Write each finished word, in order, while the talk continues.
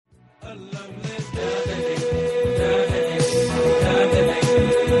Welcome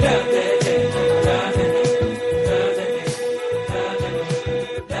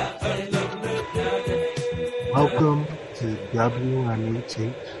to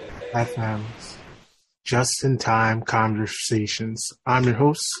WMHH FM's Just in Time Conversations. I'm your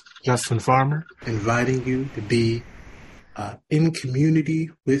host, Justin Farmer, inviting you to be in community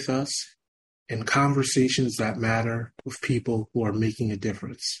with us in conversations that matter with people who are making a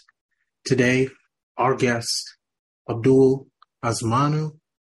difference. Today, our guest, Abdul Asmanu,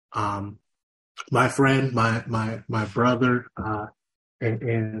 my friend, my brother,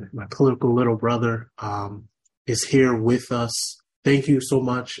 and my political little brother, is here with us. Thank you so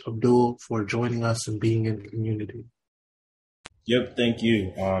much, Abdul, for joining us and being in the community. Yep, thank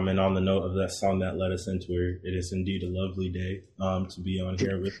you. And on the note of that song that led us into it is indeed a lovely day to be on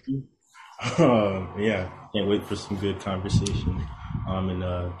here with you. Yeah, can't wait for some good conversation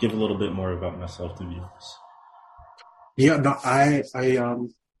and give a little bit more about myself to viewers. Yeah, no, I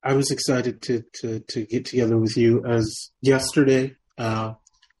was excited to get together with you as yesterday. For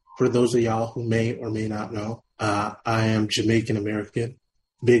those of y'all who may or may not know, I am Jamaican American.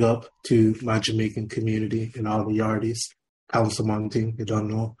 Big up to my Jamaican community and all the yardies. Council Mountain, you don't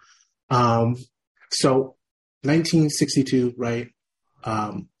know. So 1962, right?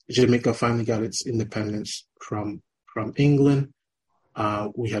 Jamaica finally got its independence from England.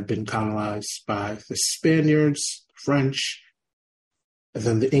 We had been colonized by the Spaniards, French, and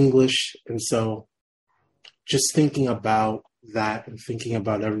then the English. And so just thinking about that and thinking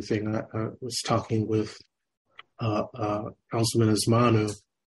about everything, I was talking with Councilman Asmanu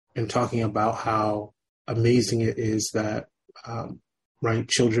and talking about how amazing it is that right,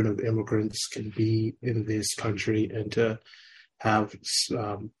 children of immigrants can be in this country and to have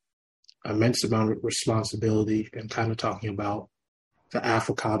immense amount of responsibility, and kind of talking about the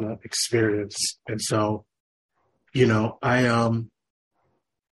Africana experience. And so, you know,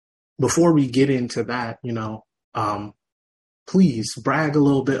 before we get into that, you know, please brag a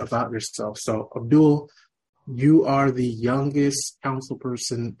little bit about yourself. So, Abdul, you are the youngest council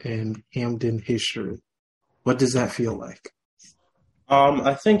person in Hamden history. What does that feel like?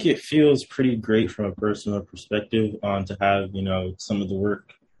 I think it feels pretty great from a personal perspective to have, you know, some of the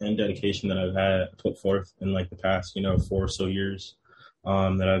work and dedication that I've had put forth in like the past, you know, 4 or so years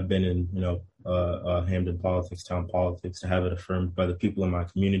that I've been in, you know, Hamden politics, town politics, to have it affirmed by the people in my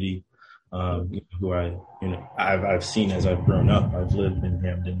community who I've seen as I've grown up. I've lived in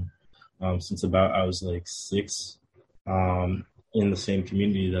Hamden since about I was like 6 in the same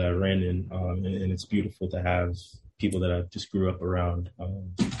community that I ran in, and it's beautiful to have people that I just grew up around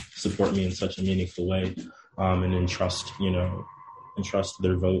support me in such a meaningful way and entrust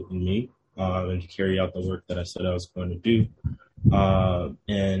their vote in me and to carry out the work that I said I was going to do.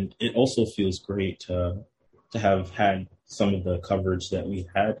 And it also feels great to have had some of the coverage that we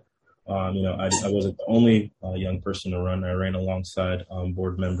had. You know, I wasn't the only young person to run. I ran alongside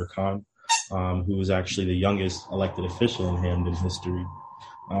board member Khan, who was actually the youngest elected official in Hamden history.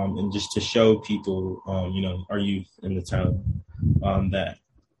 And just to show people, you know, our youth in the town, that,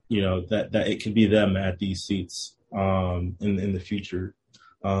 you know, that it could be them at these seats in the future,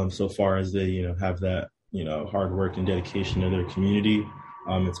 so far as they, you know, have that, you know, hard work and dedication to their community,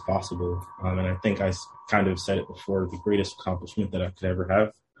 it's possible. And I think I kind of said it before, the greatest accomplishment that I could ever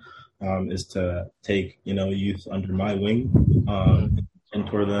have is to take, you know, youth under my wing,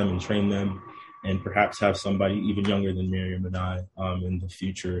 mentor them and train them, and perhaps have somebody even younger than Miriam and I in the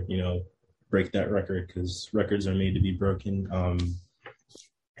future, you know, break that record, because records are made to be broken.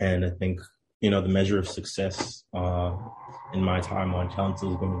 And I think, you know, the measure of success in my time on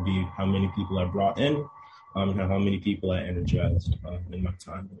council is going to be how many people I brought in and how many people I energized in my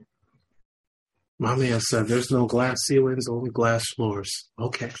time. My man said there's no glass ceilings, only glass floors.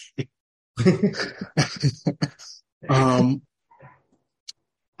 Okay.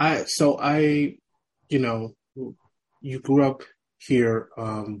 You know, you grew up here.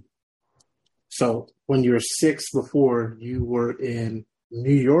 So when you were 6 before, you were in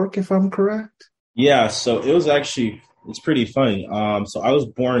New York, if I'm correct? Yeah, so it's pretty funny. So I was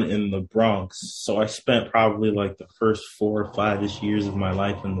born in the Bronx. So I spent probably like the first 4 or 5-ish years of my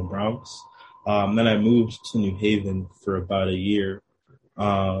life in the Bronx. Then I moved to New Haven for about a year,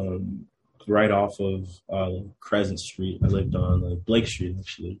 right off of Crescent Street. I lived on Blake Street,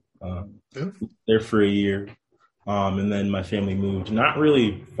 actually. There for a year. And then my family moved not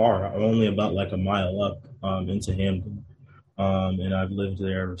really far, only about like a mile up into Hamden. And I've lived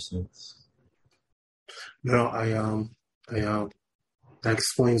there ever since. No, that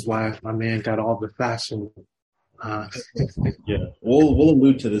explains why my man got all the fashion Uh, Yeah, we'll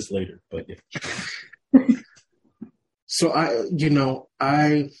allude to this later, but yeah. so I,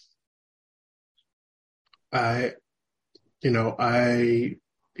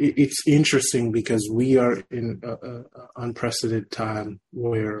 it's interesting because we are in a unprecedented time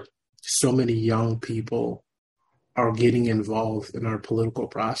where so many young people are getting involved in our political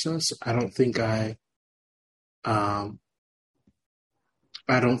process. Um, I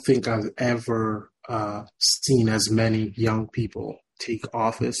don't think I've ever seen as many young people take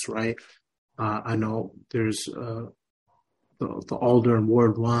office, right? I know there's the Alder in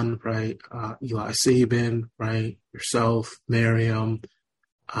Ward 1, right? Eli Sabin, right? Yourself, Miriam,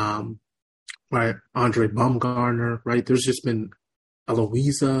 um, right? Andre Baumgartner, right? There's just been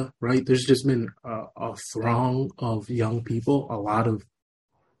Eloisa, right? There's just been a throng of young people, a lot of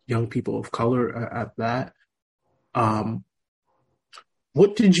young people of color at that. Um,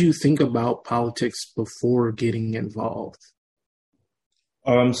 what did you think about politics before getting involved?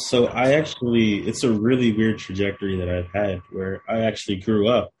 So it's a really weird trajectory that I've had where I actually grew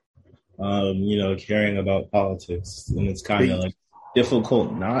up, caring about politics, and it's kind of like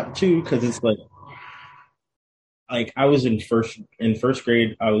difficult not to because it's like I was in first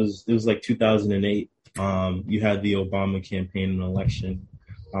grade. It was like 2008. You had the Obama campaign and election.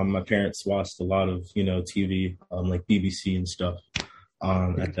 My parents watched a lot of TV, like BBC and stuff,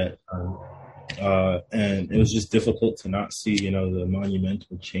 at that time. And it was just difficult to not see, the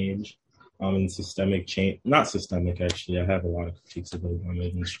monumental change, and systemic change. Not systemic, actually. I have a lot of critiques of the Obama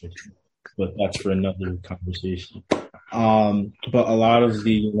administration, but that's for another conversation. But a lot of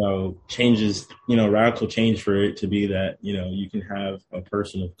the, changes, radical change for it to be that, you can have a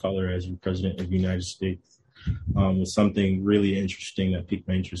person of color as your president of the United States, was something really interesting that piqued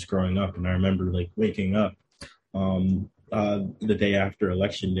my interest growing up. And I remember like waking up, the day after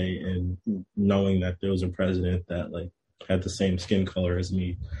election day and knowing that there was a president that like had the same skin color as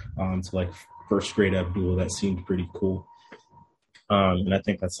me, to like first grade Abdul. That seemed pretty cool. And I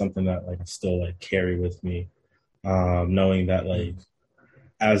think that's something that like I still like carry with me, knowing that like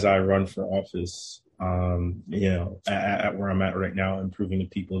as I run for office, at where I'm at right now, and proving to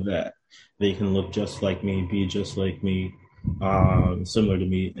people that they can look just like me, be just like me, similar to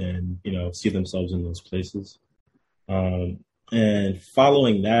me, and see themselves in those places. And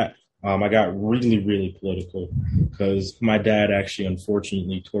following that, I got really, really political because my dad actually,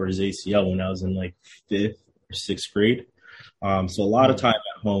 unfortunately, tore his ACL when I was in like fifth or sixth grade. So a lot of time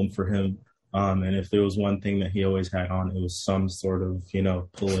at home for him. And if there was one thing that he always had on, it was some sort of,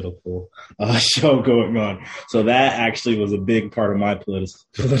 political show going on. So that actually was a big part of my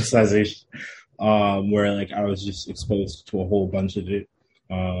politicization, where like I was just exposed to a whole bunch of it.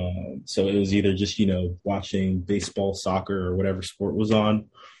 So it was either just, watching baseball, soccer, or whatever sport was on,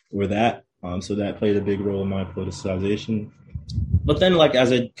 or that. So that played a big role in my politicization. But then, like,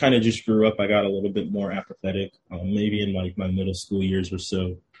 as I kind of just grew up, I got a little bit more apathetic, maybe in like my middle school years or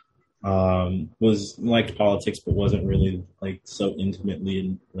so. Was liked politics, but wasn't really like so intimately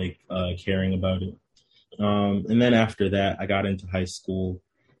and like caring about it. And then after that, I got into high school.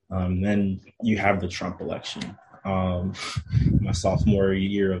 Then you have the Trump election, my sophomore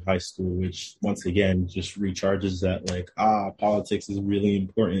year of high school, which once again just recharges that like politics is really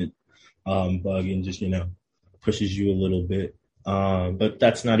important bug, and just pushes you a little bit. But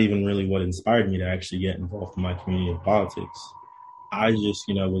that's not even really what inspired me to actually get involved in my community in politics. I just,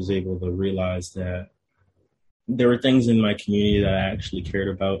 was able to realize that there were things in my community that I actually cared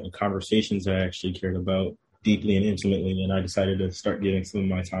about and conversations that I actually cared about deeply and intimately. And I decided to start giving some of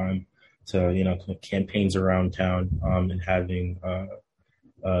my time to, campaigns around town, and having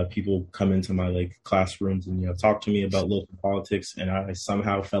people come into my like classrooms and, talk to me about local politics. And I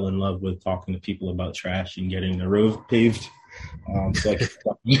somehow fell in love with talking to people about trash and getting the road paved. So I could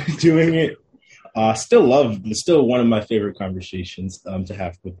stop doing it. Still one of my favorite conversations to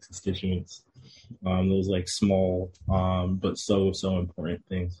have with constituents. Those like small, but so important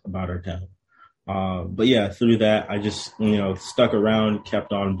things about our town. But yeah, through that, I just, stuck around,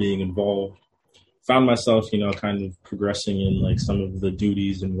 kept on being involved, found myself, kind of progressing in like some of the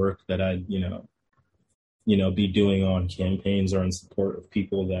duties and work that I'd, be doing on campaigns or in support of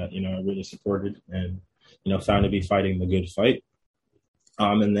people that, I really supported and, found to be fighting the good fight.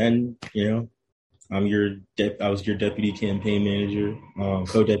 And then, I was your deputy campaign manager,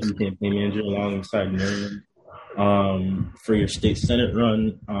 co-deputy campaign manager alongside Miriam, for your state senate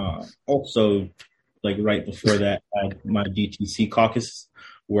run. Also, like right before that, I had my DTC caucus,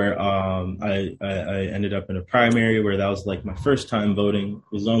 where I ended up in a primary where that was like my first time voting. I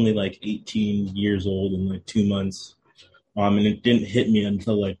was only like 18 years old in like 2 months. And it didn't hit me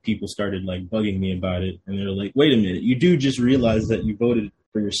until like people started like bugging me about it, and they're like, "Wait a minute, you do just realize that you voted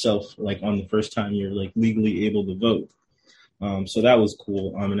for yourself like on the first time you're like legally able to vote." So that was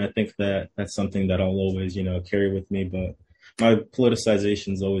cool. And I think that that's something that I'll always, carry with me. But my politicization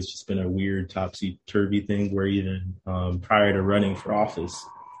has always just been a weird topsy-turvy thing where even prior to running for office,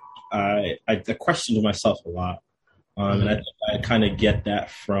 I questioned myself a lot. And I kind of get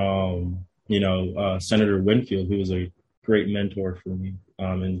that from, Senator Winfield, who was a great mentor for me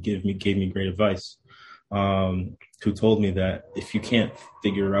and gave me great advice, who told me that if you can't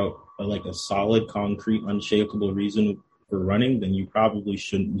figure out like a solid, concrete, unshakable reason for running, then you probably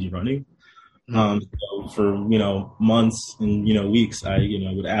shouldn't be running. So for, months and, weeks, I,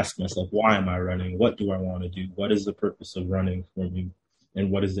 would ask myself, why am I running? What do I want to do? What is the purpose of running for me? And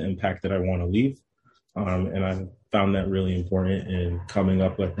what is the impact that I want to leave? And I found that really important in coming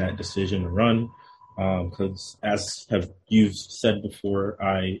up with that decision to run. Because as have you said before,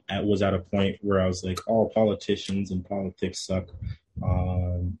 I was at a point where I was like, all politicians and politics suck.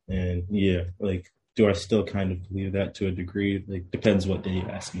 And yeah, like, do I still kind of believe that to a degree? Like, depends what day you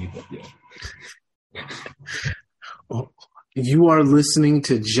ask me, but yeah. Well, you are listening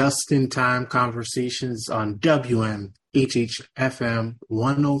to Just in Time Conversations on WMHHFM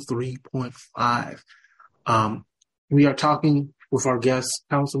 103.5. We are talking with our guest,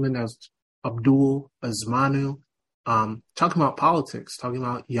 Councilman Abdul Azmanu, talking about politics, talking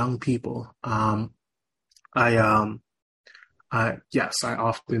about young people. I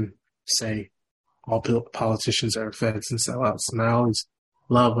often say all politicians are feds and sellouts, and I always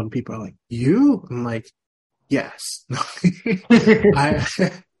love when people are like, "You?" I'm like, "Yes."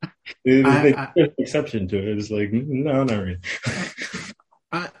 There's an exception to it. It's like, no, not really.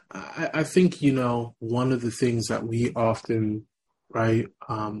 I think, one of the things that we often, right,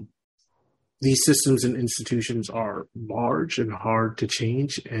 these systems and institutions are large and hard to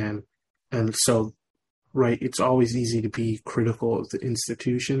change. And so, right, it's always easy to be critical of the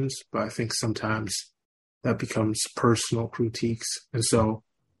institutions, but I think sometimes that becomes personal critiques. And so,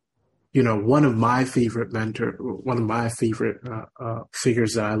 one of my favorite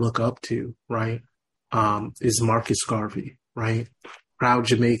figures that I look up to, right, is Marcus Garvey, right? Proud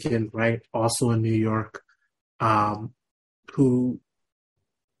Jamaican, right? Also in New York, who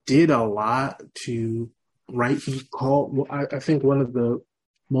did a lot to, right? I think one of the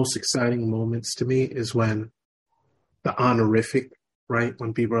most exciting moments to me is when the honorific, right?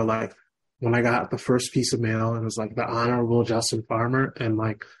 When people are like, when I got the first piece of mail and it was like the Honorable Justin Farmer, and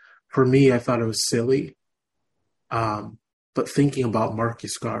like, for me, I thought it was silly. But thinking about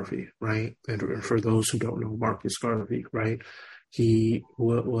Marcus Garvey, right? And for those who don't know Marcus Garvey, right? He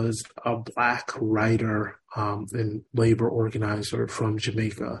was a Black writer and labor organizer from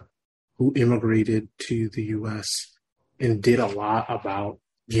Jamaica who immigrated to the U.S. and did a lot about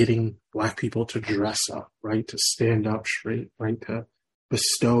getting Black people to dress up, right? To stand up straight, right? To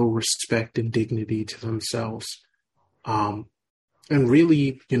bestow respect and dignity to themselves. And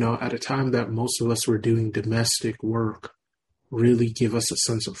really, at a time that most of us were doing domestic work, really give us a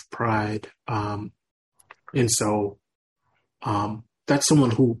sense of pride. And so that's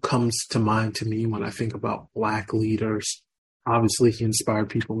someone who comes to mind to me when I think about Black leaders. Obviously, he inspired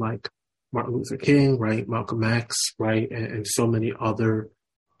people like Martin Luther King, right? Malcolm X, right? And so many other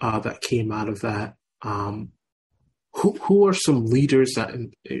that came out of that. Who are some leaders that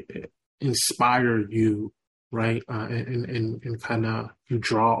inspire you, right? And kind of you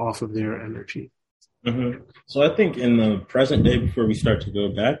draw off of their energy? Mm-hmm. So I think in the present day, before we start to go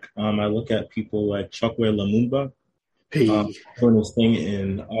back, I look at people like Chokwe Lumumba, doing this thing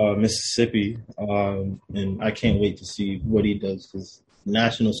in Mississippi, and I can't wait to see what he does because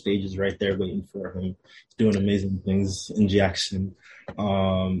national stage is right there waiting for him. He's doing amazing things in Jackson,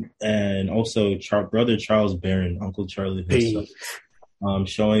 and also brother Charles Barron, Uncle Charlie himself,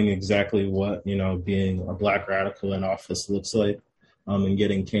 showing exactly what being a Black radical in office looks like, and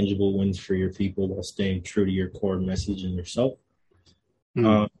getting tangible wins for your people while staying true to your core message and yourself.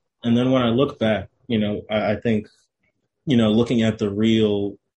 And then when I look back, I think. Looking at the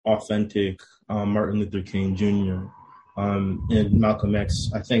real, authentic Martin Luther King Jr. And Malcolm X,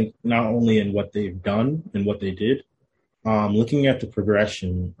 I think not only in what they've done and what they did, looking at the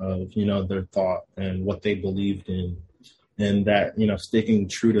progression of, their thought and what they believed in, and that, sticking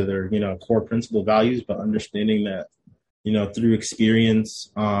true to their, core principle values, but understanding that, through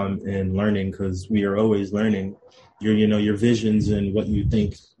experience and learning, because we are always learning, your visions and what you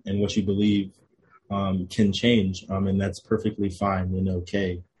think and what you believe can change, and that's perfectly fine and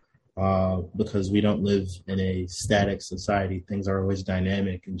okay, because we don't live in a static society. Things are always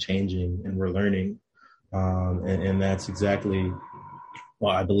dynamic and changing, and we're learning. And that's exactly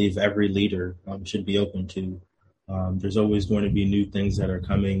what I believe every leader should be open to. There's always going to be new things that are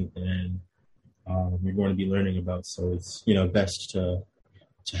coming, and you're going to be learning about. So it's best to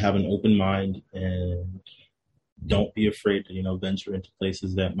have an open mind and don't be afraid to venture into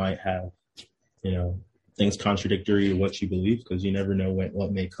places that might have you know things contradictory to what you believe, because you never know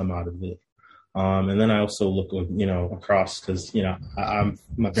what may come out of it. And then I also look, across, because I'm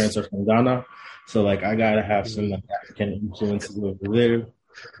my parents are from Ghana, so like I gotta have some like African influences over there.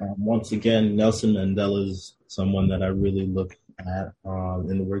 Once again, Nelson Mandela is someone that I really look at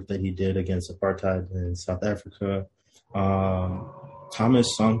in the work that he did against apartheid in South Africa.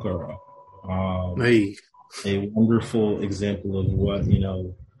 Thomas Sankara, Hey, a wonderful example of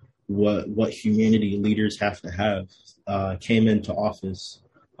what humanity leaders have to have. Came into office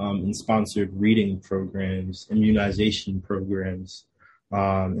and sponsored reading programs, immunization programs,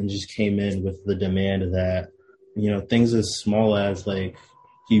 and just came in with the demand that things as small as like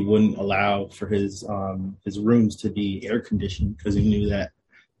he wouldn't allow for his rooms to be air conditioned because he knew that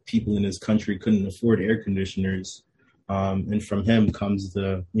people in his country couldn't afford air conditioners. And from him comes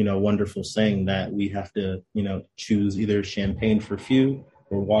the wonderful saying that we have to choose either champagne for few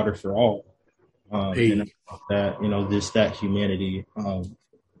or water for all. And hey, that just that humanity,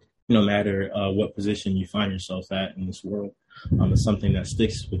 no matter what position you find yourself at in this world, is something that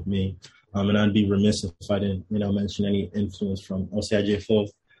sticks with me. And I'd be remiss if I didn't mention any influence from Osei Ajefo,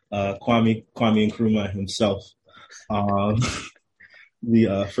 Kwame Nkrumah himself, um,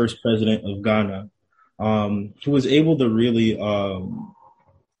 the first president of Ghana, who was able to really,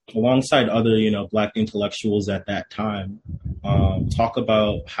 alongside other, Black intellectuals at that time, talk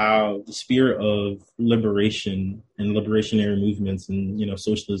about how the spirit of liberation and liberationary movements and,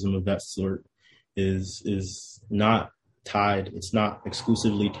 socialism of that sort is not tied. It's not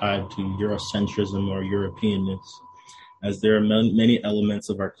exclusively tied to Eurocentrism or Europeanness, as there are many elements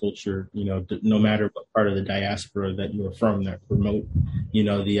of our culture, no matter what part of the diaspora that you're from, that promote,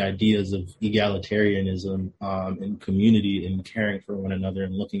 the ideas of egalitarianism and community and caring for one another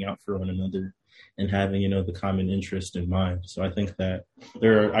and looking out for one another and having, the common interest in mind. So I think that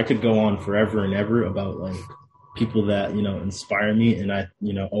I could go on forever and ever about like people that, inspire me and I,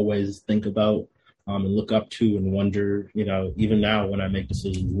 always think about and look up to and wonder, even now when I make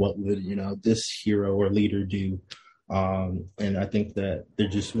decisions, what would, this hero or leader do? And I think that they're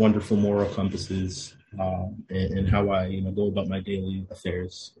just wonderful moral compasses in how I, go about my daily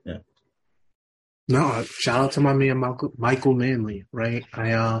affairs. Yeah. no, shout out to my man Michael Manley, right?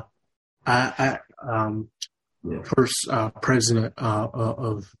 Yeah. First president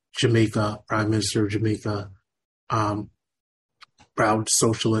of Jamaica, Prime Minister of Jamaica, proud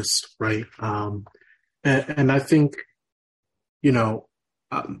socialist, right? And I think, I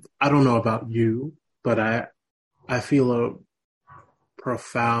don't know about you, but I feel a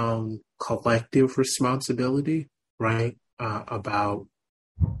profound collective responsibility, right? About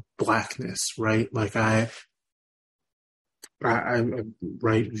Blackness, right? Like I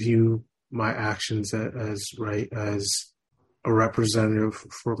right view my actions as right as a representative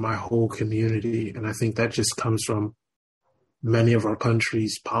for my whole community, and I think that just comes from many of our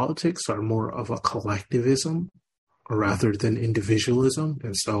country's politics are more of a collectivism rather than individualism,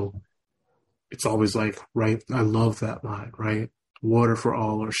 and so it's always like, right, I love that line, right? Water for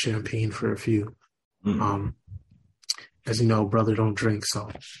all or champagne for a few. Mm-hmm. As you know, brother don't drink, so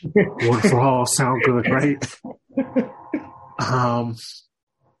water for all sound good, right?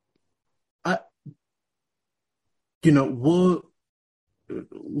 I, we're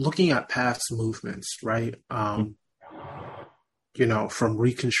looking at past movements, right? From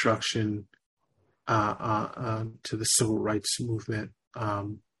Reconstruction to the Civil Rights Movement,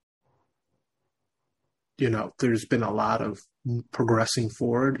 there's been a lot of progressing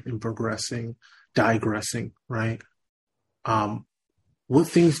forward and digressing, right? What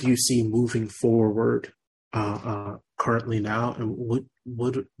things do you see moving forward currently now, and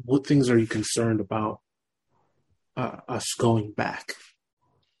what things are you concerned about us going back?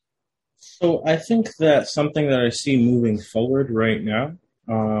 So I think that something that I see moving forward right now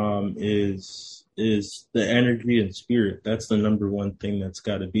is the energy and spirit. That's the number one thing that's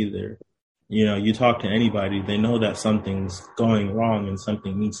got to be there. You talk to anybody, they know that something's going wrong and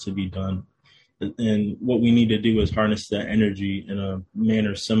something needs to be done. And what we need to do is harness that energy in a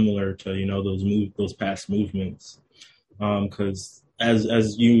manner similar to, those past movements. Because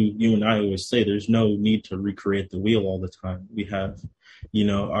as you and I always say, there's no need to recreate the wheel all the time. We have,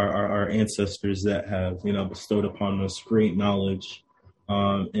 our ancestors that have, bestowed upon us great knowledge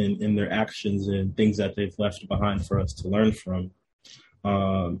in their actions and things that they've left behind for us to learn from.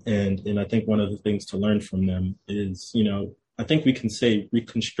 And I think one of the things to learn from them is, you know, I think we can say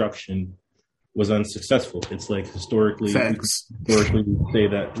Reconstruction was unsuccessful. It's like we can Facts. historically say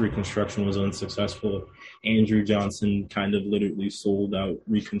that Reconstruction was unsuccessful. Andrew Johnson kind of literally sold out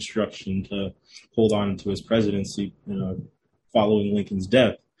Reconstruction to hold on to his presidency, you know, following Lincoln's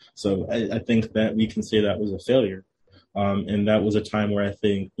death. So I think that we can say that was a failure. And that was a time where I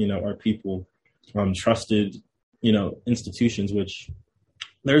think, you know, our people trusted, you know, institutions, which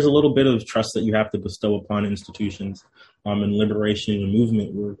there's a little bit of trust that you have to bestow upon institutions in liberation and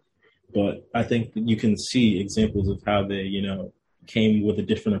movement work. But I think that you can see examples of how they, you know, came with a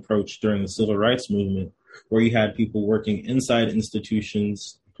different approach during the civil rights movement, where you had people working inside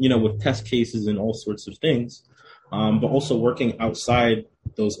institutions, you know, with test cases and all sorts of things, but also working outside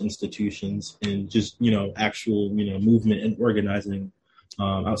those institutions and just, you know, actual, you know, movement and organizing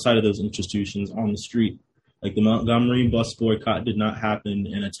outside of those institutions on the street. Like the Montgomery bus boycott did not happen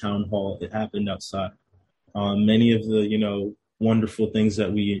in a town hall; it happened outside. Many of the, you know, wonderful events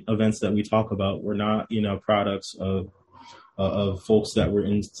that we talk about were not, you know, products of folks that were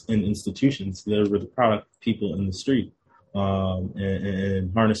in institutions. They were the product of people in the street,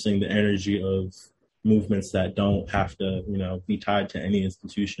 and harnessing the energy of movements that don't have to, you know, be tied to any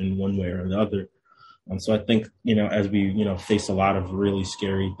institution one way or the other. So I think, you know, as we, you know, face a lot of really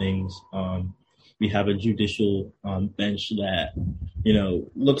scary things, we have a judicial bench that, you know,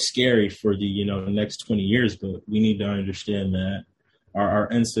 looks scary for the, you know, the next 20 years, but we need to understand that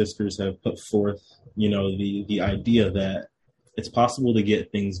our ancestors have put forth, you know, the idea that it's possible to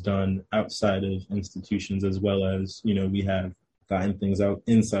get things done outside of institutions, as well as, you know, we have gotten things out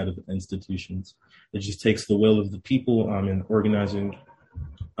inside of institutions. It just takes the will of the people and organizing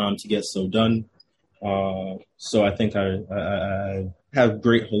to get so done. So I think I have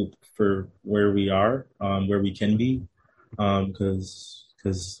great hope for where we are, where we can be, because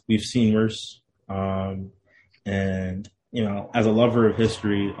we've seen worse. And, you know, as a lover of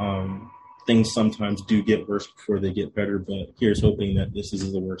history, things sometimes do get worse before they get better. But here's hoping that this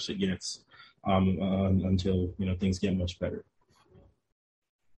is the worst it gets until, you know, things get much better.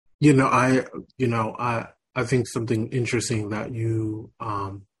 I think something interesting that you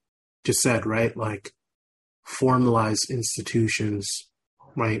just said, right? Like formalized institutions,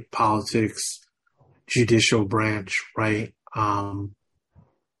 right? Politics, judicial branch, right? Aren't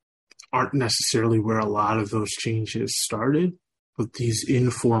necessarily where a lot of those changes started, but these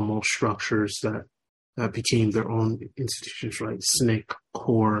informal structures that became their own institutions, right? SNCC,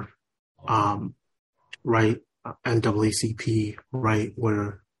 CORE, right? NAACP, right?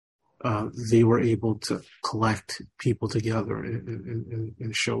 Where they were able to collect people together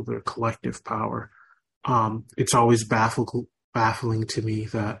and show their collective power. It's always baffling to me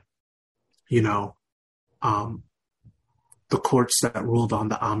that, you know, the courts that ruled on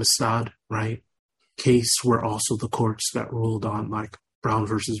the Amistad, right, case were also the courts that ruled on like Brown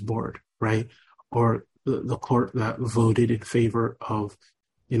versus Board, right, or the court that voted in favor of,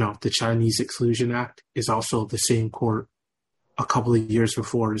 you know, the Chinese Exclusion Act is also the same court a couple of years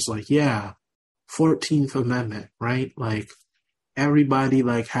before is like, yeah, 14th Amendment, right? Like everybody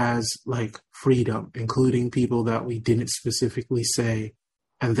like has like freedom, including people that we didn't specifically say.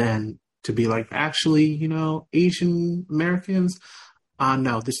 And then to be like, actually, you know, Asian Americans,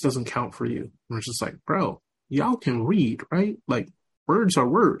 no, this doesn't count for you. And it's just like, bro, y'all can read, right? Like words are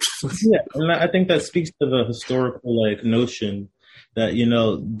words. Yeah, and I think that speaks to the historical like notion that, you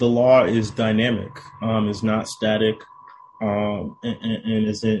know, the law is dynamic, is not static, and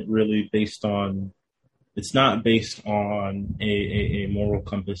isn't really based on. It's not based on a moral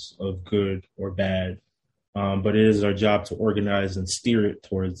compass of good or bad, but it is our job to organize and steer it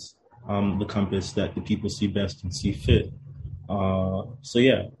towards the compass that the people see best and see fit. So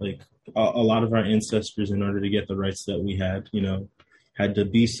yeah, like a lot of our ancestors, in order to get the rights that we had, you know, had to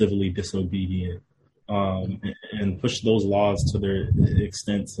be civilly disobedient and push those laws to their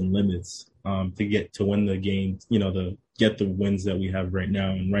extents and limits to get to win the game, you know, to get the wins that we have right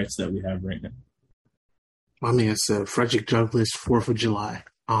now and rights that we have right now. My man said Frederick Douglass, 4th of July.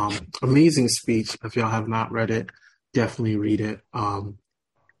 Amazing speech. If y'all have not read it, definitely read it.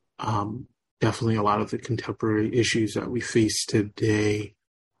 Definitely a lot of the contemporary issues that we face today,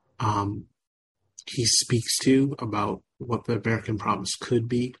 he speaks to about what the American promise could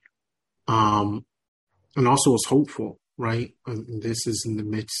be. And also is hopeful, right? And this is in the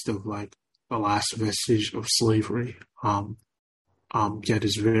midst of like the last vestige of slavery. Yet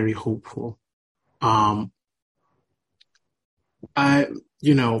is very hopeful.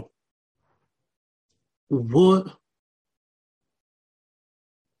 You know, what,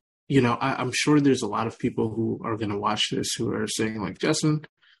 I'm sure there's a lot of people who are going to watch this who are saying like, Justin,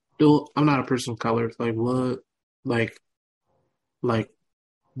 Bill, I'm not a person of color. Like what, like, like,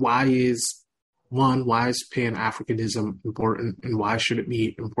 why is Pan-Africanism important and why should it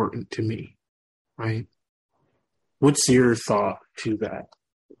be important to me? Right. What's your thought to that?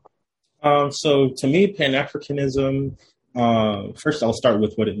 So to me, Pan-Africanism, first I'll start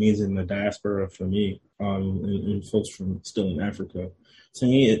with what it means in the diaspora for me, and folks from still in Africa. To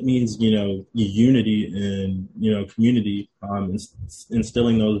me, it means, unity and, community,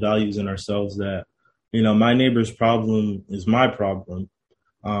 instilling those values in ourselves that, my neighbor's problem is my problem.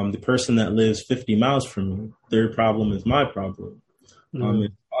 The person that lives 50 miles from me, their problem is my problem.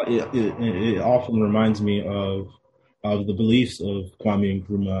 It often reminds me of the beliefs of Kwame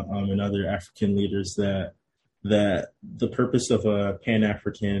Nkrumah, and other African leaders that the purpose of a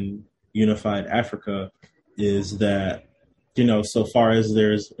Pan-African unified Africa is that, so far as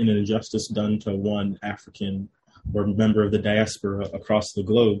there's an injustice done to one African or member of the diaspora across the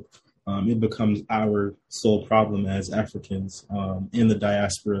globe, it becomes our sole problem as Africans in the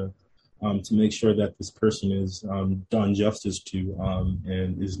diaspora to make sure that this person is done justice to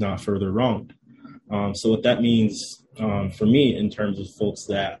and is not further wronged. So what that means for me in terms of folks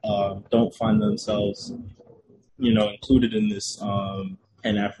that don't find themselves, included in this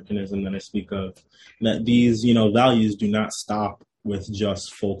Pan-Africanism that I speak of, that these, values do not stop with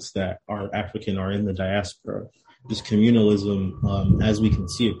just folks that are African or in the diaspora. This communalism, as we can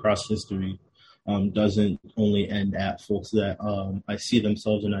see across history, doesn't only end at folks that I see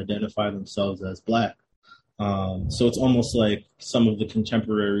themselves and identify themselves as Black. So it's almost like some of the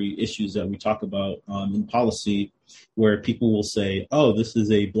contemporary issues that we talk about in policy, where people will say, oh, this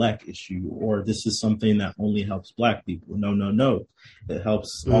is a Black issue, or this is something that only helps Black people. No. It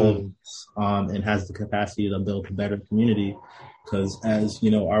helps all of us and has the capacity to build a better community. Because as,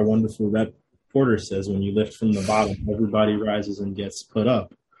 our wonderful reporter says, when you lift from the bottom, everybody rises and gets put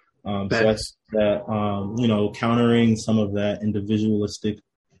up. So that's that, countering some of that individualistic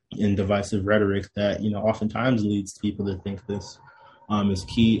and divisive rhetoric that, oftentimes leads people to think this is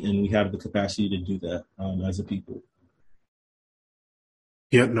key, and we have the capacity to do that as a people.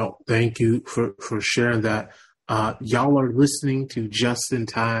 Yeah, no, thank you for sharing that. Y'all are listening to Just in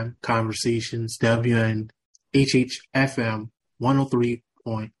Time Conversations, WNHHFM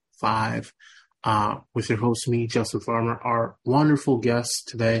 103.5, with your host, me, Justin Farmer. Our wonderful guest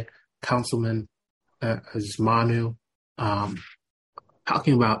today, Councilman Asmanu,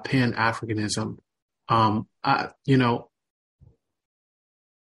 talking about Pan-Africanism. Time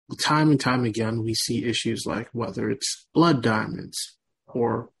and time again, we see issues like whether it's blood diamonds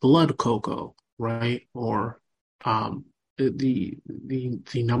or blood cocoa, right? Or the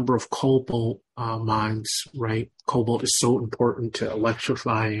number of cobalt mines, right? Cobalt is so important to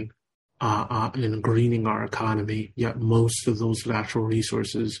electrifying and greening our economy, yet most of those natural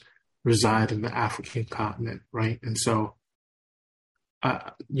resources reside in the African continent, right? And so,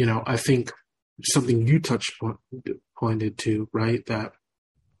 I think something you pointed to, right? That,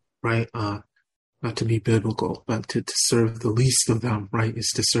 right? Not to be biblical, but to serve the least of them, right?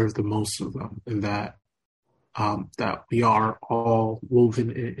 Is to serve the most of them, and that we are all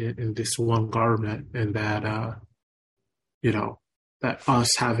woven in this one garment, and that that us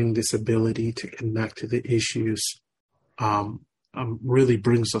having this ability to connect to the issues really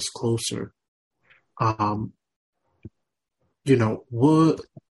brings us closer. One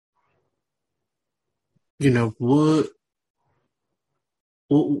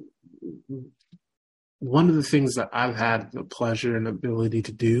of the things that I've had the pleasure and ability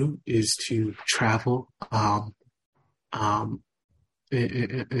to do is to travel and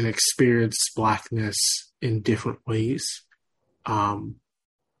experience Blackness in different ways. I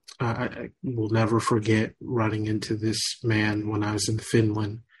will never forget running into this man when I was in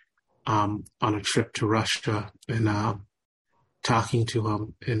Finland on a trip to Russia, and talking to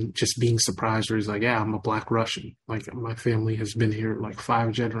him and just being surprised where he's like, yeah, I'm a Black Russian. Like, my family has been here like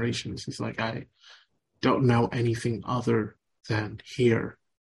 5 generations. He's like, I don't know anything other than here.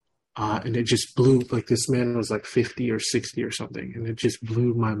 And it just blew, like, this man was like 50 or 60 or something. And it just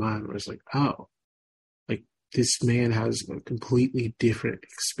blew my mind. I was like, oh, like, this man has a completely different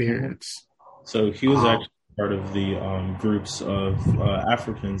experience. So he was actually part of the groups of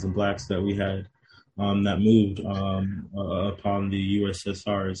Africans and Blacks that we had that moved upon the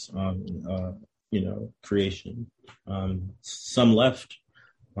USSR's, creation. Some left,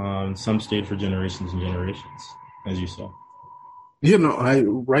 some stayed for generations and generations, as you saw.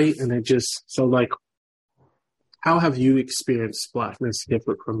 Right. And it just, so like, how have you experienced Blackness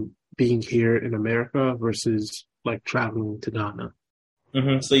different from being here in America versus like traveling to Ghana?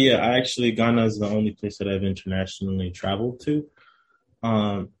 So yeah, I actually Ghana is the only place that I've internationally traveled to,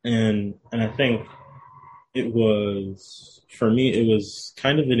 and I think it was for me it was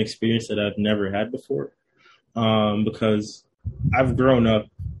kind of an experience that I've never had before, because I've grown up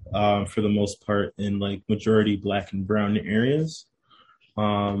for the most part in like majority black and brown areas.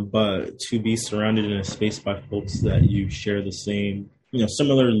 But to be surrounded in a space by folks that you share the same,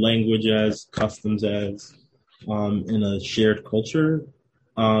 similar language as, customs as, in a shared culture,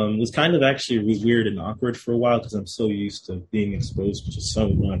 was kind of actually weird and awkward for a while because I'm so used to being exposed to so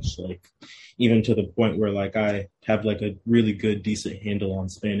much, like even to the point where like I have like a really good, decent handle on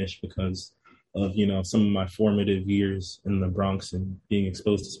Spanish because of some of my formative years in the Bronx and being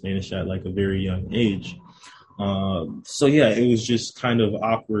exposed to Spanish at like a very young age. So yeah, it was just kind of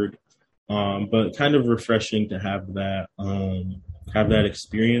awkward, but kind of refreshing to have that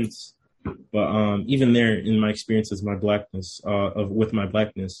experience. But even there, in my experience as my blackness, with my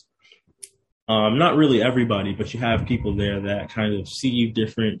blackness, not really everybody, but you have people there that kind of see you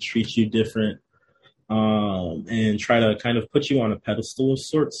different, treat you different, and try to kind of put you on a pedestal of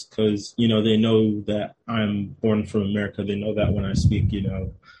sorts because they know that I'm born from America. They know that when I speak,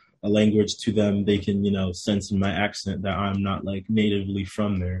 a language to them, they can sense in my accent that I'm not like natively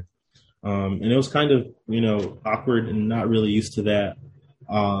from there. And it was kind of awkward and not really used to that,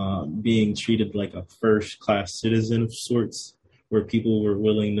 being treated like a first class citizen of sorts, where people were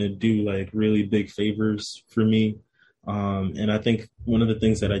willing to do like really big favors for me. And I think one of the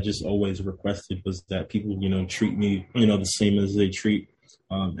things that I just always requested was that people, treat me, the same as they treat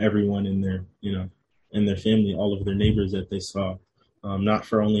everyone in in their family, all of their neighbors that they saw. Not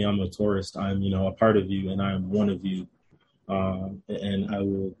for only I'm a tourist, I'm, a part of you and I'm one of you. And I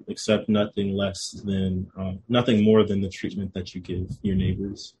will accept nothing less than, nothing more than the treatment that you give your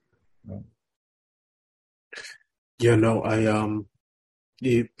neighbors. Yeah, no,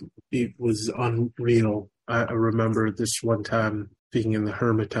 it was unreal. I remember this one time being in the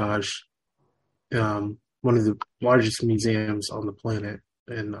Hermitage, one of the largest museums on the planet,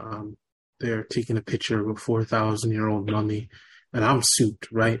 and they're taking a picture of a 4,000-year-old mummy, and I'm souped,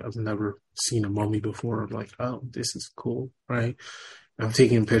 right? I've never seen a mummy before. I'm like, oh, this is cool, right? And I'm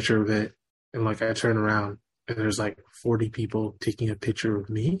taking a picture of it, and like I turn around, and there's like 40 people taking a picture of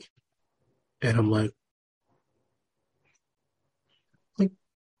me, and I'm like,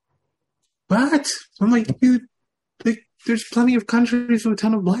 what? I'm like, dude, like, there's plenty of countries with a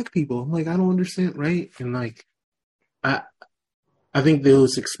ton of black people. I'm like, I don't understand, right? And like, I I think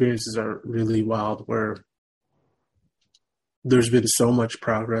those experiences are really wild. Where there's been so much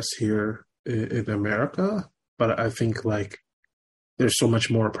progress here in America, but I think like there's so much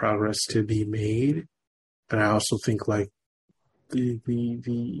more progress to be made. And I also think like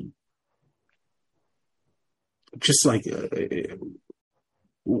the just like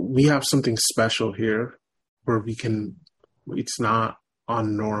we have something special here where we can. It's not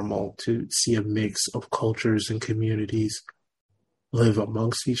unnormal to see a mix of cultures and communities live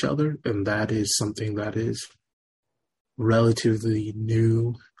amongst each other, and that is something that is relatively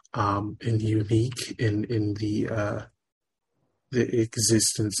new and unique in the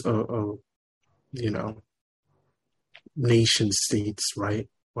existence of you know nation states, right?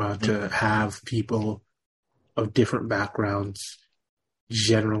 To have people of different backgrounds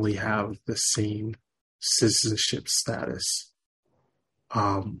generally have the same citizenship status.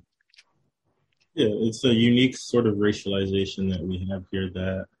 Yeah, it's a unique sort of racialization that we have here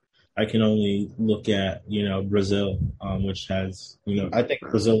that I can only look at, Brazil, which has, I think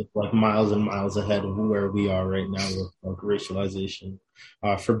Brazil is like miles and miles ahead of where we are right now with like, racialization,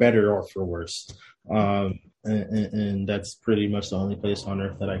 for better or for worse. And that's pretty much the only place on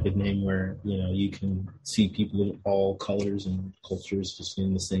earth that I could name where, you can see people of all colors and cultures just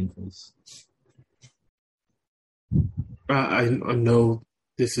in the same place. I know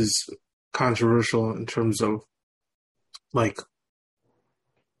this is controversial in terms of like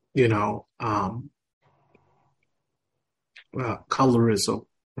colorism,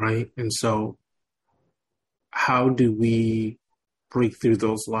 right? And so how do we break through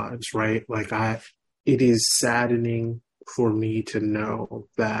those lines, right? Like it is saddening for me to know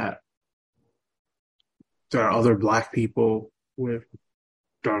that there are other black people with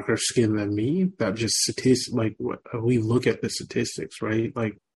darker skin than me that just like we look at the statistics, right?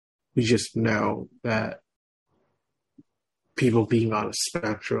 Like we just know that people being on a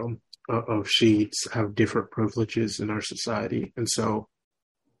spectrum of shades have different privileges in our society. And so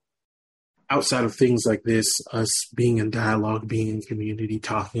outside of things like this, us being in dialogue, being in community,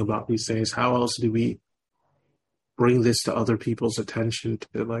 talking about these things, how else do we bring this to other people's attention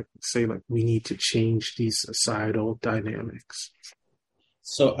to like say like we need to change these societal dynamics?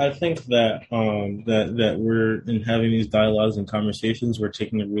 So I think that that we're in having these dialogues and conversations, we're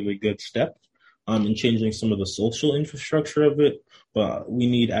taking a really good step in changing some of the social infrastructure of it. But we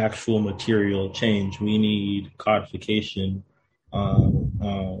need actual material change. We need codification,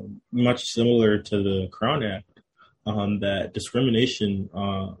 much similar to the Crown Act. That discrimination.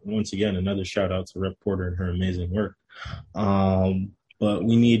 Once again, another shout out to Rep Porter and her amazing work. But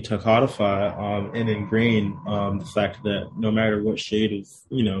we need to codify and ingrain the fact that no matter what shade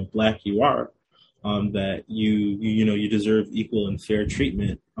of black you are, that you deserve equal and fair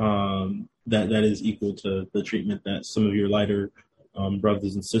treatment. That is equal to the treatment that some of your lighter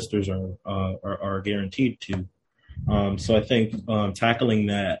brothers and sisters are guaranteed to. So I think tackling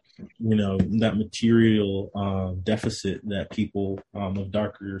that, that material deficit that people of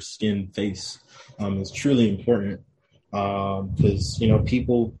darker skin face is truly important because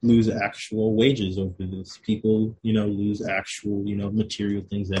people lose actual wages over this. People lose actual material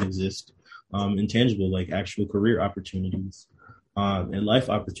things that exist, intangible like actual career opportunities and life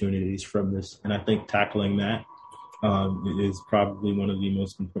opportunities from this. And I think tackling that is probably one of the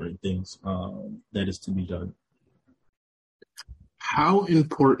most important things that is to be done. How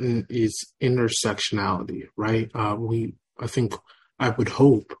important is intersectionality, right? I think, I would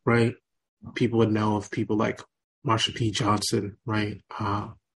hope, right, people would know of people like Marsha P. Johnson, right,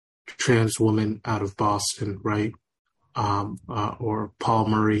 trans woman out of Boston, right, or Paul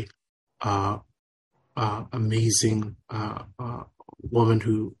Murray, amazing woman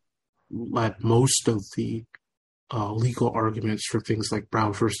who led most of the legal arguments for things like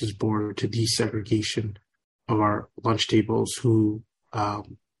Brown versus Board to desegregation of our lunch tables, who felt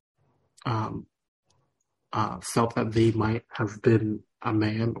that they might have been a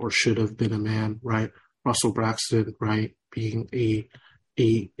man or should have been a man, right? Russell Braxton, right, being a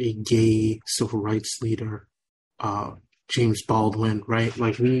gay civil rights leader, James Baldwin, right?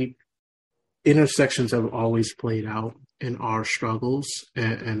 Like intersections have always played out in our struggles,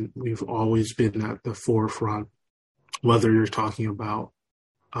 and we've always been at the forefront, whether you're talking about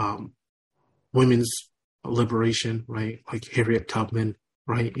women's liberation, right? Like Harriet Tubman,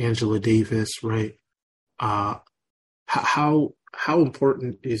 right? Angela Davis, right? How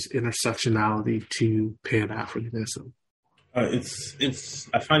important is intersectionality to Pan-Africanism?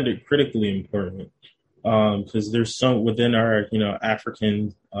 I find it critically important because there's some within our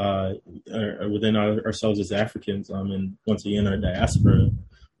African within ourselves as Africans and once again our diaspora,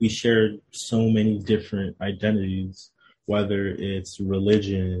 we share so many different identities, whether it's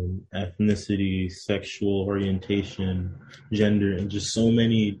religion, ethnicity, sexual orientation, gender, and just so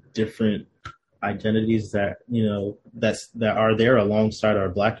many different identities that that are there alongside our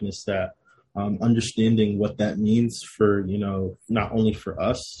blackness. That understanding what that means for not only for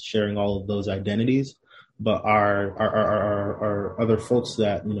us sharing all of those identities, but our other folks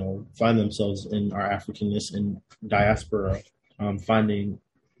that find themselves in our Africanness and diaspora, finding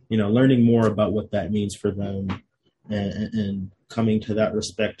learning more about what that means for them, and coming to that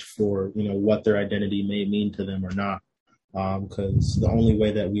respect for what their identity may mean to them or not, because the only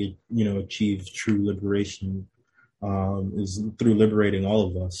way that we achieve true liberation is through liberating all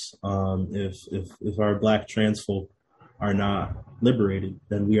of us. If our black trans folk are not liberated,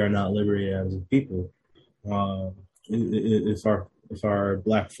 then we are not liberated as a people. If our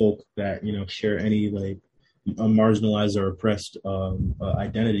black folk that share any like marginalized or oppressed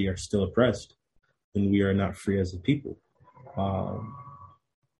identity are still oppressed, then we are not free as a people.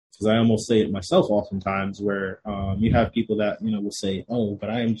 Because I almost say it myself oftentimes, where you have people that will say, "Oh, but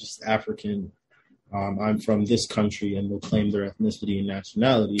I am just African. I'm from this country," and they'll claim their ethnicity and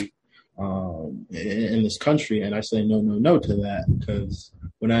nationality in this country. And I say, no to that, because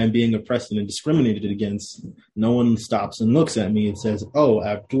when I am being oppressed and discriminated against, no one stops and looks at me and says, "Oh,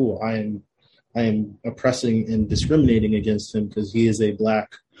 Abdul, I am oppressing and discriminating against him because he is a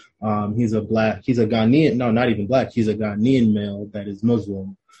black. He's a Ghanaian. No, not even black. He's a Ghanaian male that is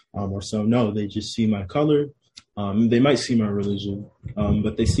Muslim." Or so. No, they just see my color. They might see my religion,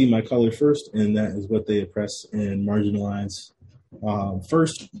 but they see my color first, and that is what they oppress and marginalize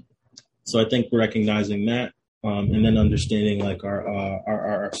first. So I think recognizing that, and then understanding like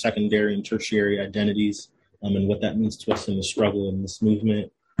our secondary and tertiary identities, and what that means to us in the struggle in this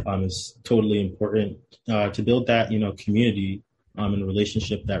movement, is totally important to build that community and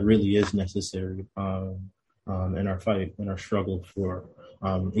relationship that really is necessary in our fight, in our struggle for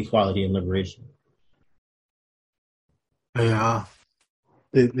equality and liberation. Yeah,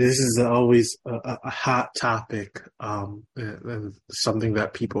 this is always a hot topic, and something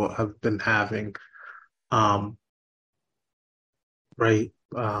that people have been having, right?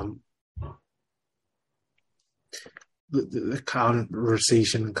 the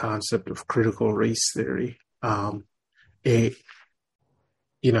conversation and concept of critical race theory. It,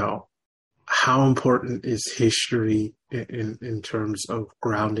 you know, how important is history in terms of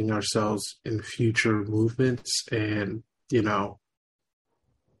grounding ourselves in future movements, and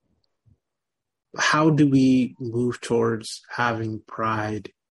how do we move towards having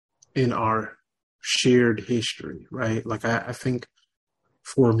pride in our shared history, right? Like I think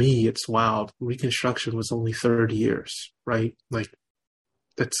for me, it's wild. Reconstruction was only 30 years, right? Like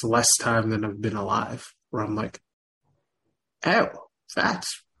that's less time than I've been alive, where I'm like, oh,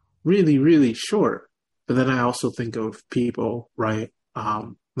 that's really, really short. But then I also think of people, right?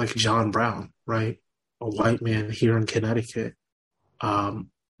 Like John Brown, right? A white man here in Connecticut,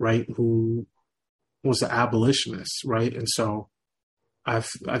 right? Who was an abolitionist, right? And so I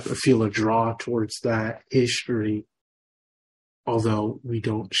feel a draw towards that history, although we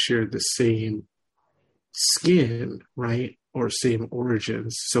don't share the same skin, right? Or same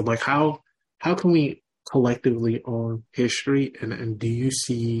origins. So like how can we collectively own history, and do you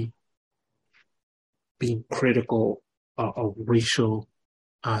see being critical of racial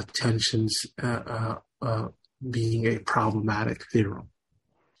tensions being a problematic theorem?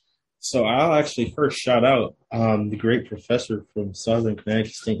 So I'll actually first shout out the great professor from Southern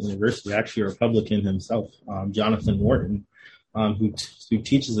Connecticut State University, actually a Republican himself, Jonathan Wharton, who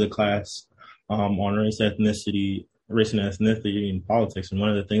teaches a class on race and ethnicity in politics. And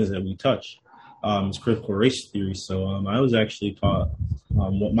one of the things that we touch is critical race theory. So I was actually taught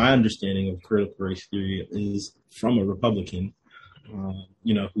what my understanding of critical race theory is from a Republican,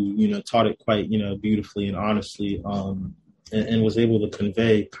 who taught it quite beautifully and honestly. And was able to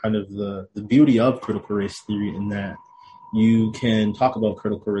convey kind of the beauty of critical race theory, in that you can talk about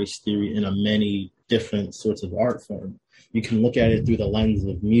critical race theory in a many different sorts of art form. You can look at it through the lens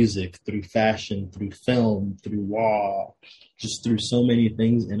of music, through fashion, through film, through law, just through so many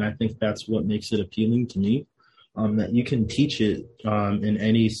things. And I think that's what makes it appealing to me, that you can teach it in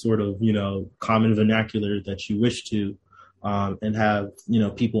any sort of, common vernacular that you wish to, and have,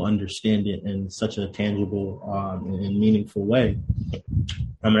 people understand it in such a tangible and meaningful way.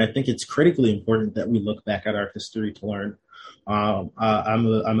 And I think it's critically important that we look back at our history to learn.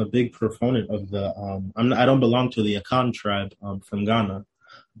 I'm a big proponent of I don't belong to the Akan tribe from Ghana,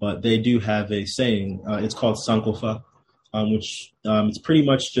 but they do have a saying. It's called Sankofa, which it's pretty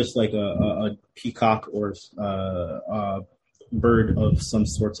much just like a peacock or bird of some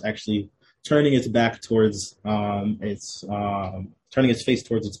sorts actually turning its back towards turning its face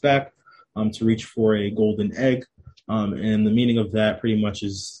towards its back to reach for a golden egg. And the meaning of that pretty much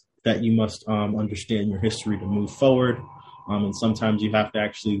is that you must understand your history to move forward. And sometimes you have to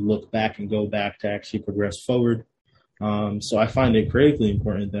actually look back and go back to actually progress forward. So I find it critically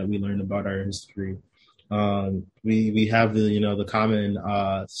important that we learn about our history. We have the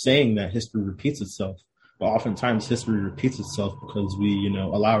common saying that history repeats itself. But oftentimes history repeats itself because we,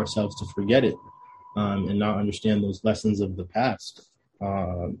 allow ourselves to forget it and not understand those lessons of the past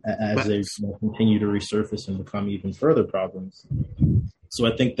as they continue to resurface and become even further problems. So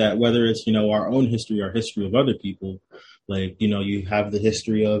I think that whether it's, our own history or history of other people, like, you have the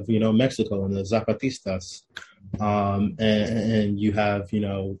history of, Mexico and the Zapatistas, and you have,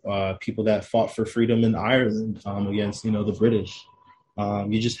 people that fought for freedom in Ireland against, the British.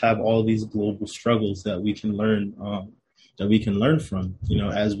 You just have all these global struggles that we can learn from,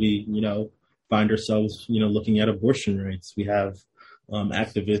 as we, find ourselves, looking at abortion rights. We have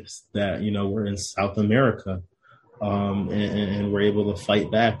activists that, were in South America and we're able to fight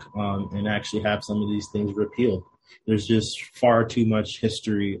back and actually have some of these things repealed. There's just far too much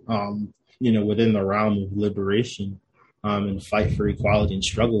history, within the realm of liberation and fight for equality and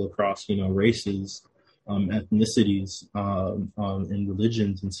struggle across, races, ethnicities, and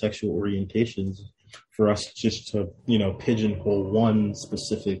religions and sexual orientations for us just to, pigeonhole one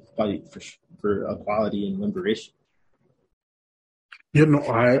specific fight for equality and liberation.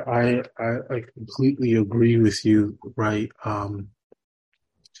 I completely agree with you, right?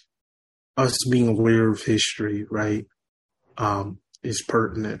 Us being aware of history, right, is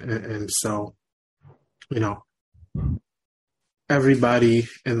pertinent. And so, everybody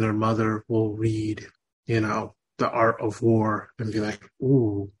and their mother will read, The Art of War and be like,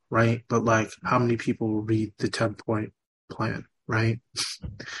 ooh, right? But like, how many people will read the 10-point plan, right?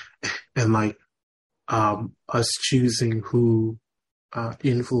 And like, us choosing who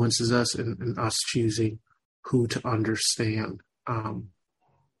influences us and us choosing who to understand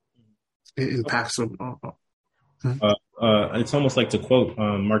impacts them. It's almost like, to quote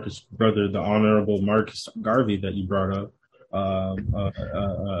Marcus' brother, the Honorable Marcus Garvey that you brought up.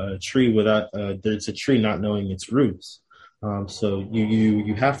 a tree without there's a tree not knowing its roots. So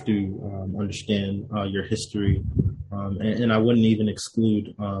you have to understand your history, and I wouldn't even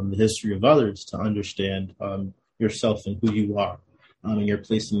exclude the history of others to understand yourself and who you are, and your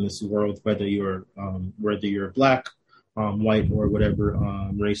place in this world, whether you're black, white, or whatever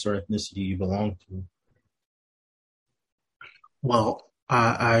race or ethnicity you belong to. Well,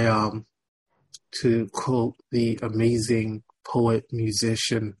 I to quote the amazing poet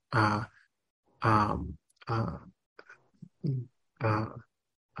musician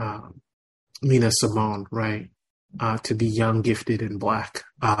Nina Simone, right? To be young, gifted, and black.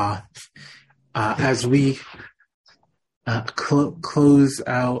 As we close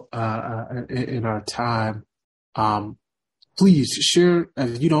out in our time, please share,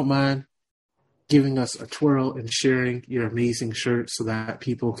 if you don't mind, giving us a twirl and sharing your amazing shirt so that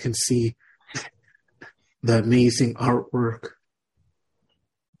people can see the amazing artwork.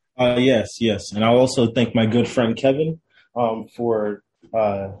 Yes. And I'll also thank my good friend Kevin for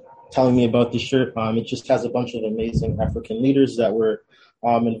telling me about the shirt. It just has a bunch of amazing African leaders that were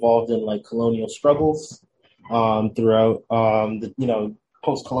involved in like colonial struggles throughout the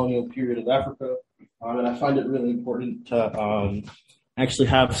post-colonial period of Africa. And I find it really important to actually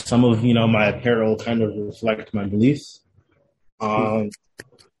have some of my apparel kind of reflect my beliefs.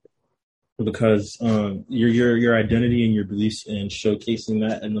 Because your identity and your beliefs and showcasing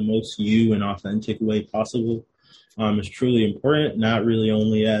that in the most you and authentic way possible is truly important. Not really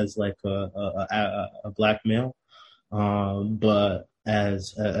only as like a black male, but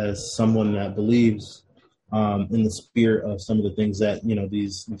as someone that believes in the spirit of some of the things that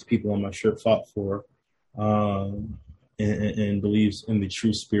these people on my shirt fought for, and believes in the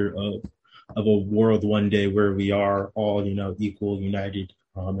true spirit of a world one day where we are all equal, united,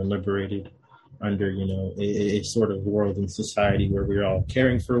 and liberated under a sort of world and society where we're all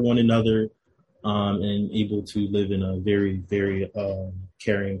caring for one another, and able to live in a very, very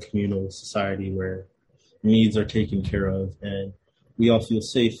caring communal society where needs are taken care of and we all feel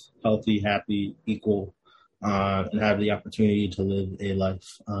safe, healthy, happy, equal, and have the opportunity to live a life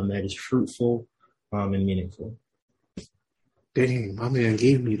that is fruitful and meaningful. Dang, my man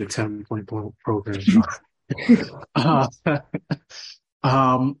gave me the 10-point program.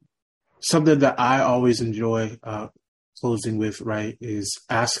 Something that I always enjoy closing with, right, is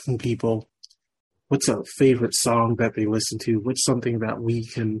asking people what's a favorite song that they listen to, what's something that we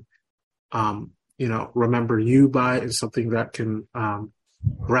can, remember you by, and something that can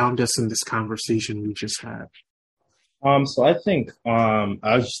ground us in this conversation we just had. So I think I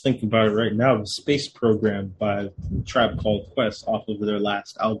was just thinking about it right now. The Space Program by a Tribe Called Quest off of their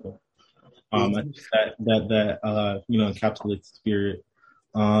last album. I think that encapsulates the spirit.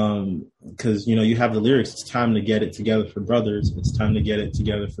 Because you have the lyrics. It's time to get it together for brothers. It's time to get it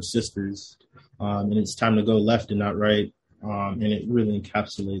together for sisters, and it's time to go left and not right. And it really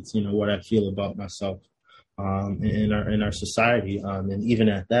encapsulates what I feel about myself in our society. And even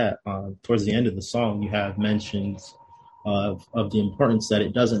at that, towards the end of the song, you have mentions of the importance that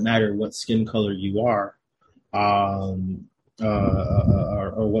it doesn't matter what skin color you are, or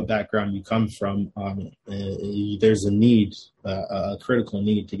what background you come from. There's a need, a critical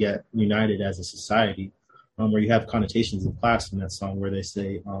need to get united as a society, where you have connotations of class in that song where they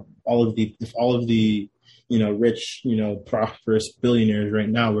say if all of the rich, prosperous billionaires right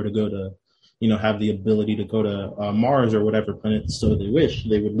now were to go to, have the ability to go to Mars or whatever planet so they wish,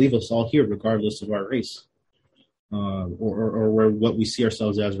 they would leave us all here regardless of our race, or what we see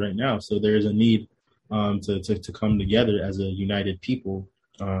ourselves as right now. So there is a need to come together as a united people.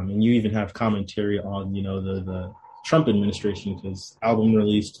 And you even have commentary on, the Trump administration, because album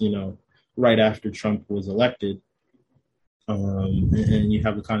released, right after Trump was elected. And you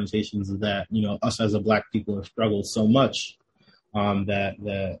have the connotations of that, us as a black people have struggled so much that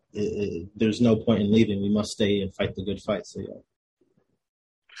there's no point in leaving. We must stay and fight the good fight. So, yeah.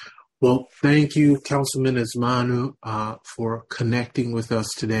 Well, thank you, Councilman Asmanu, for connecting with us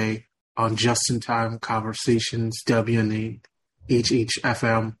today on Just in Time Conversations, WNA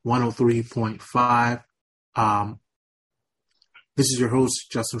HHFM 103.5. This is your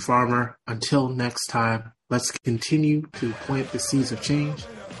host, Justin Farmer. Until next time, let's continue to plant the seeds of change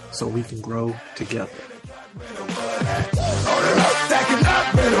so we can grow together.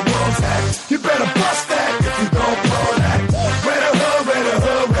 You better bust that if you don't blow that. Where the hood, where the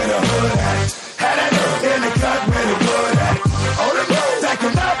hood, where the hood at? Had that hood in the cut, where the wood at? On the road,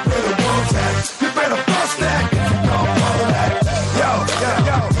 stacking up where the wolves at. You better bust that if you don't blow that. Yo.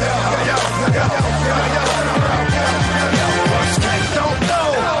 Skate don't know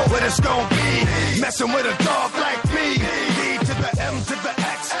what it's gonna be. Messing with a dog.